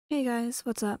Hey guys,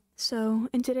 what's up? So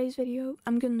in today's video,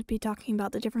 I'm going to be talking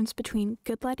about the difference between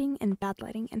good lighting and bad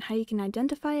lighting and how you can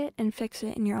identify it and fix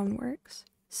it in your own works.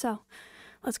 So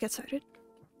let's get started.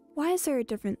 Why is there a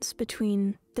difference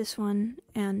between this one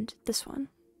and this one?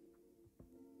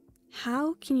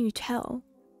 How can you tell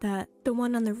that the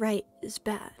one on the right is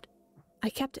bad? I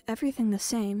kept everything the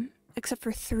same except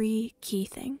for 3 key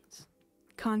things: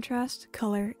 contrast,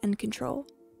 color, and control.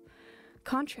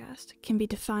 Contrast can be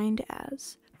defined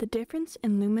as the difference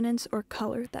in luminance or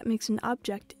color that makes an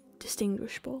object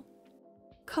distinguishable.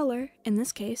 Color, in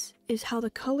this case, is how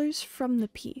the colors from the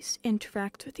piece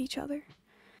interact with each other.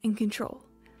 And control,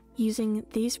 using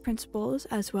these principles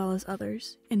as well as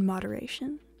others in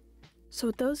moderation. So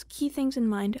with those key things in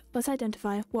mind, let's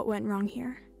identify what went wrong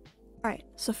here. Alright,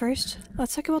 so first,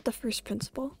 let's talk about the first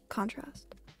principle,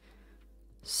 contrast.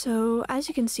 So as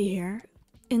you can see here,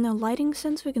 in the lighting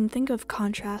sense, we can think of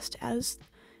contrast as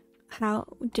how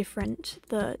different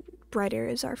the bright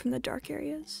areas are from the dark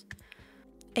areas,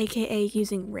 aka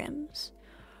using rims.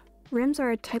 Rims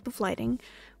are a type of lighting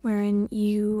wherein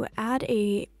you add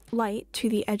a light to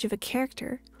the edge of a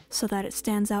character so that it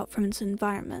stands out from its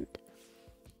environment.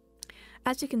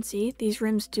 As you can see, these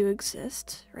rims do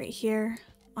exist right here,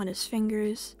 on his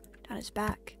fingers, down his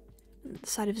back, and the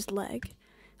side of his leg.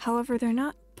 However, they're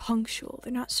not punctual,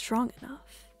 they're not strong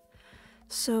enough.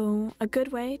 So a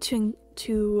good way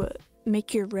to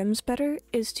make your rims better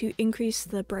is to increase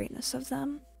the brightness of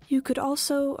them. You could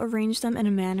also arrange them in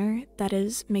a manner that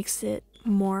makes it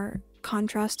more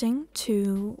contrasting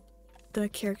to the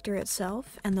character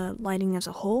itself and the lighting as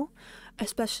a whole,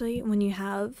 especially when you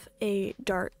have a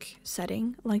dark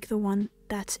setting like the one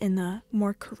that's in the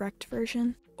more correct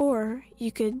version. Or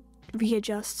you could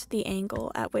readjust the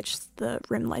angle at which the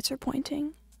rim lights are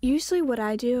pointing. Usually what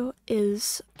I do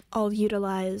is I'll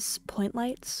utilize point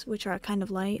lights, which are a kind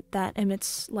of light that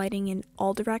emits lighting in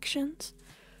all directions.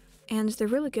 And they're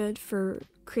really good for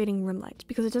creating rim lights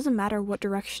because it doesn't matter what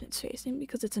direction it's facing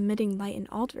because it's emitting light in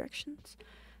all directions.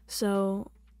 So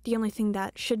the only thing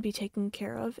that should be taken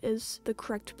care of is the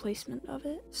correct placement of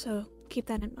it. So keep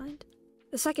that in mind.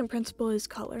 The second principle is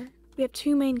color. We have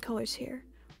 2 main colors here: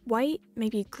 white,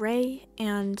 maybe gray,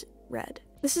 and red.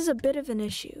 This is a bit of an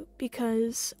issue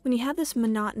because when you have this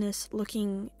monotonous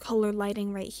looking color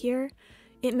lighting right here,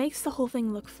 it makes the whole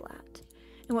thing look flat.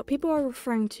 And what people are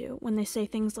referring to when they say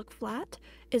things look flat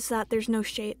is that there's no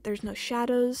shade, there's no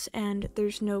shadows, and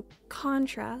there's no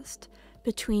contrast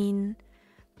between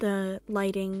the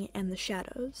lighting and the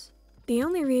shadows. The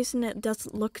only reason it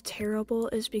doesn't look terrible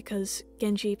is because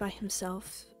Genji by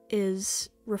himself is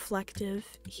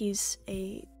reflective. He's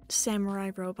a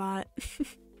samurai robot.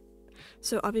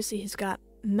 So obviously he's got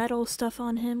metal stuff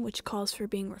on him, which calls for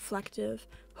being reflective.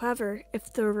 However,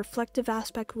 if the reflective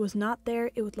aspect was not there,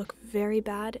 it would look very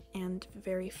bad and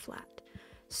very flat.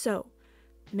 So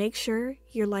make sure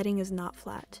your lighting is not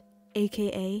flat,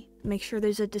 aka make sure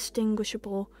there's a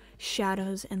distinguishable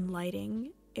shadows and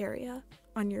lighting area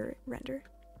on your render.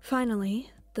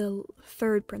 Finally, the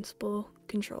third principle,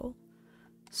 control.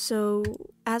 So,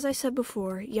 as I said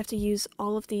before, you have to use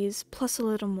all of these plus a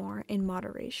little more in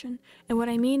moderation. And what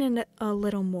I mean in a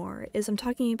little more is I'm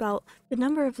talking about the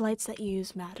number of lights that you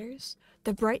use matters,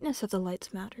 the brightness of the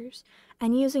lights matters,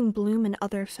 and using bloom and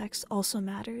other effects also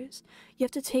matters. You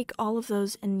have to take all of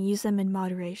those and use them in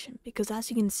moderation, because as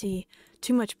you can see,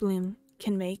 too much bloom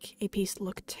can make a piece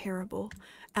look terrible,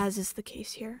 as is the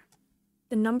case here.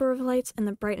 The number of lights and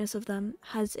the brightness of them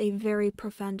has a very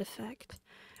profound effect.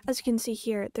 As you can see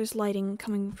here, there's lights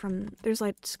coming from there, there's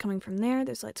lights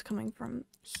coming from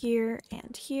here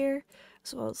and here,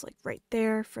 as well as like right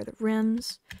there for the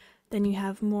rims. Then you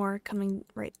have more coming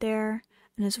right there,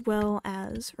 and as well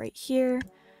as right here,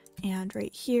 and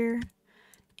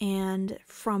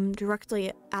from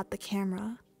directly at the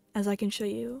camera, as I can show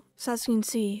you. So as you can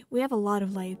see, we have a lot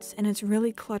of lights, and it's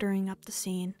really cluttering up the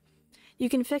scene. You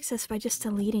can fix this by just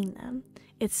deleting them.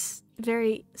 It's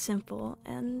very simple,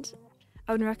 and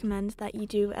I would recommend that you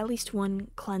do at least one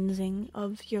cleansing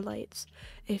of your lights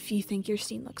if you think your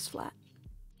scene looks flat.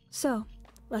 So,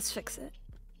 let's fix it.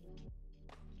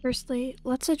 Firstly,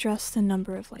 let's address the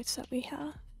number of lights that we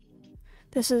have.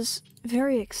 This is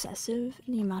very excessive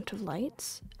in the amount of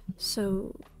lights,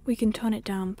 so we can tone it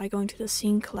down by going to the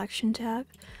Scene Collection tab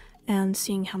and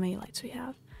seeing how many lights we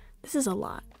have. This is a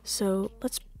lot, so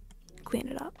let's clean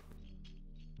it up.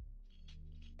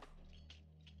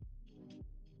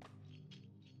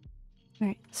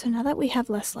 Alright, so now that we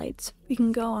have less lights, we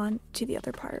can go on to the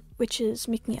other part, which is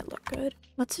making it look good.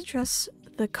 Let's address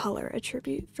the color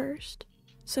attribute first.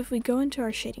 So if we go into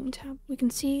our shading tab, we can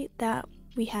see that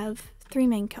we have 3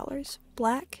 main colors: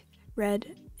 black,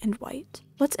 red, and white.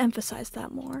 Let's emphasize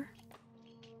that more.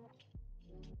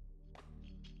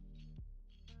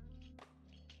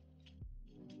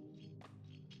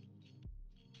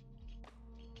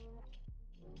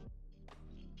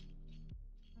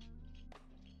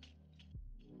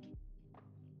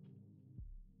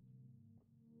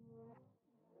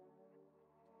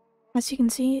 As you can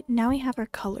see, now we have our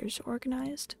colors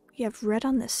organized. We have red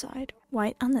on this side,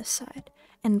 white on this side,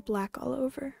 and black all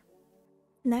over.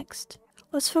 Next,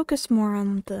 let's focus more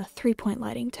on the 3-point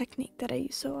lighting technique that I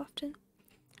use so often.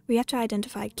 We have to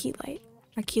identify key light.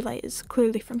 Our key light is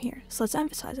clearly from here, so let's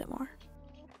emphasize it more.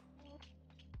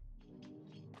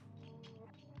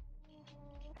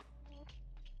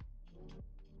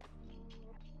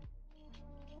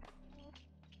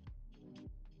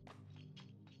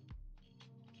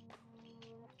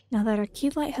 Now that our key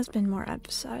light has been more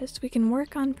emphasized, we can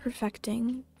work on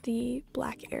perfecting the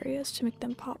black areas to make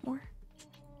them pop more.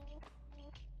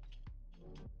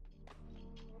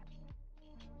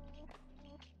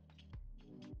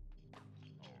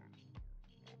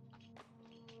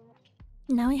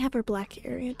 Now we have our black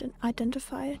area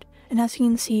identified, and as you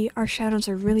can see, our shadows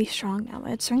are really strong now,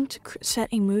 and it's starting to set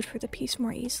a mood for the piece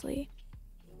more easily.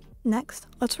 Next,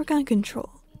 let's work on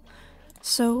control.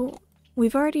 So,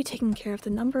 we've already taken care of the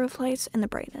number of lights and the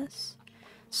brightness.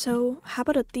 So, how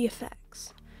about the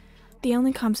effects? The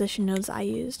only composition nodes I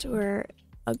used were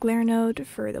a glare node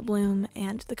for the bloom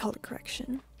and the color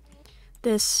correction.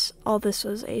 All this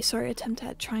was a sorry attempt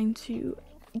at trying to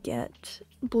get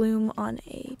bloom on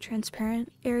a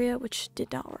transparent area, which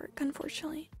did not work,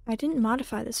 unfortunately. I didn't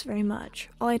modify this very much.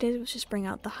 All I did was just bring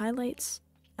out the highlights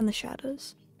and the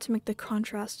shadows to make the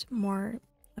contrast more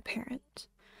apparent.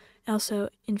 I also,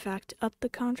 in fact, upped the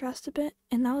contrast a bit,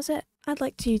 and that was it. I'd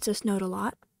like to use this node a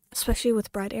lot, especially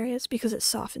with bright areas, because it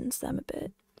softens them a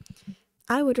bit.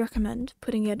 I would recommend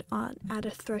putting it on at a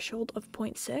threshold of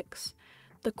 0.6.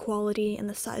 The quality and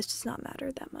the size does not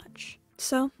matter that much.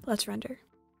 So, let's render.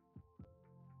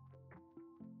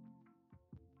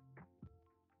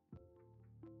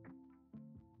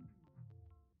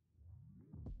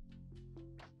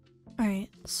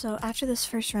 Alright, so after this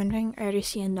first rendering, I already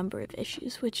see a number of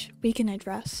issues, which we can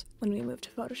address when we move to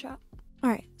Photoshop.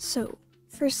 Alright, so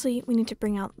firstly, we need to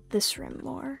bring out this rim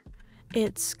more.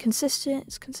 It's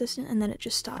consistent, and then it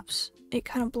just stops. It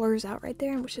kind of blurs out right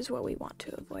there, which is what we want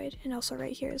to avoid, and also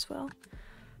right here as well.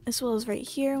 As well as right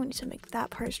here, we need to make that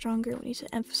part stronger. We need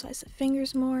to emphasize the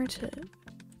fingers more to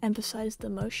emphasize the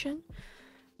motion.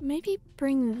 Maybe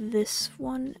bring this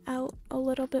one out a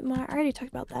little bit more. I already talked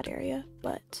about that area,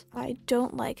 but I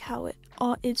don't like how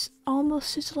it's almost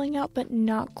sizzling out, but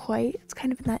not quite. It's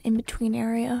kind of in that in-between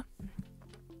area.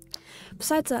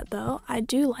 Besides that, though, I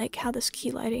do like how this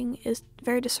key lighting is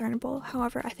very discernible.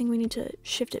 However, I think we need to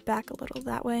shift it back a little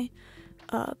that way,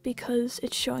 because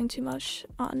it's showing too much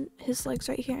on his legs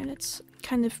right here, and it's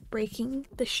kind of breaking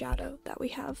the shadow that we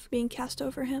have being cast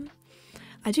over him.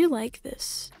 I do like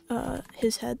this,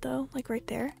 his head though, like right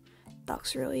there. That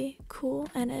looks really cool,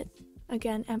 and it,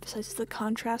 again, emphasizes the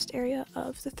contrast area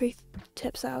of the 3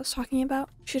 tips that I was talking about.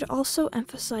 Should also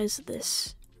emphasize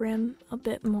this rim a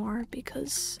bit more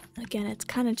because, again, it's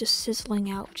kind of just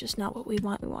sizzling out, which is not what we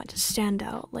want. We want it to stand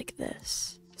out like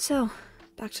this. So,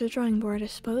 back to the drawing board, I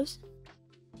suppose.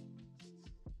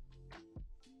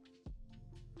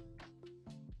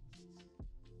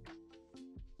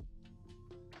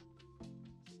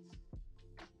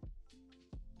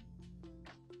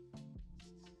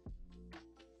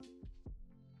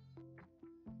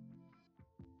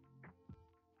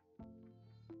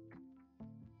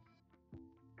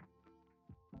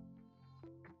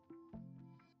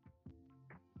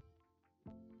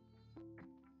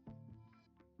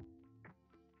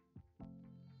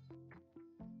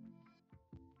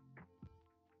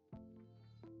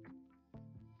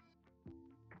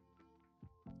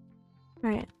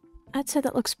 Alright, I'd say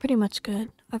that looks pretty much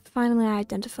good. I've finally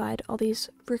identified all these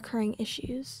recurring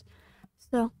issues.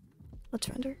 So, let's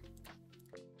render.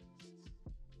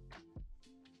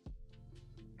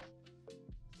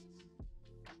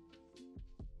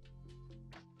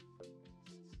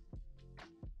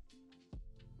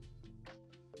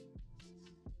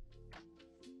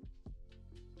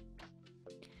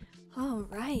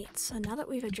 Alright, so now that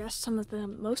we've addressed some of the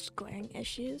most glaring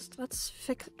issues, let's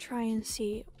try and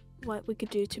see what we could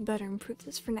do to better improve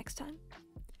this for next time.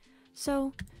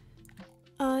 So,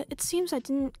 it seems I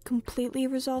didn't completely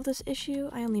resolve this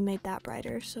issue. I only made that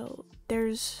brighter, so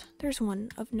there's one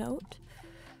of note.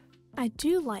 I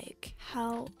do like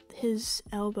how his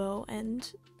elbow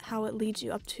and how it leads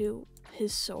you up to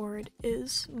his sword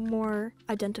is more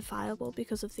identifiable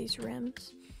because of these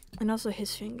rims, and also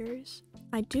his fingers.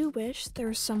 I do wish there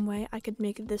was some way I could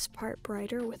make this part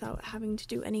brighter without having to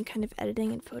do any kind of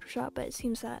editing in Photoshop, but it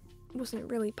seems that wasn't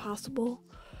really possible.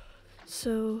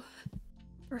 So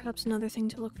perhaps another thing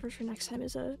to look for next time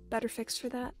is a better fix for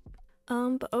that.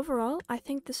 But overall, I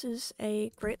think this is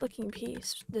a great looking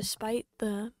piece, despite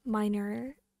the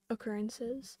minor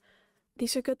occurrences.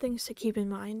 These are good things to keep in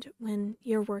mind when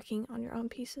you're working on your own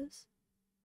pieces.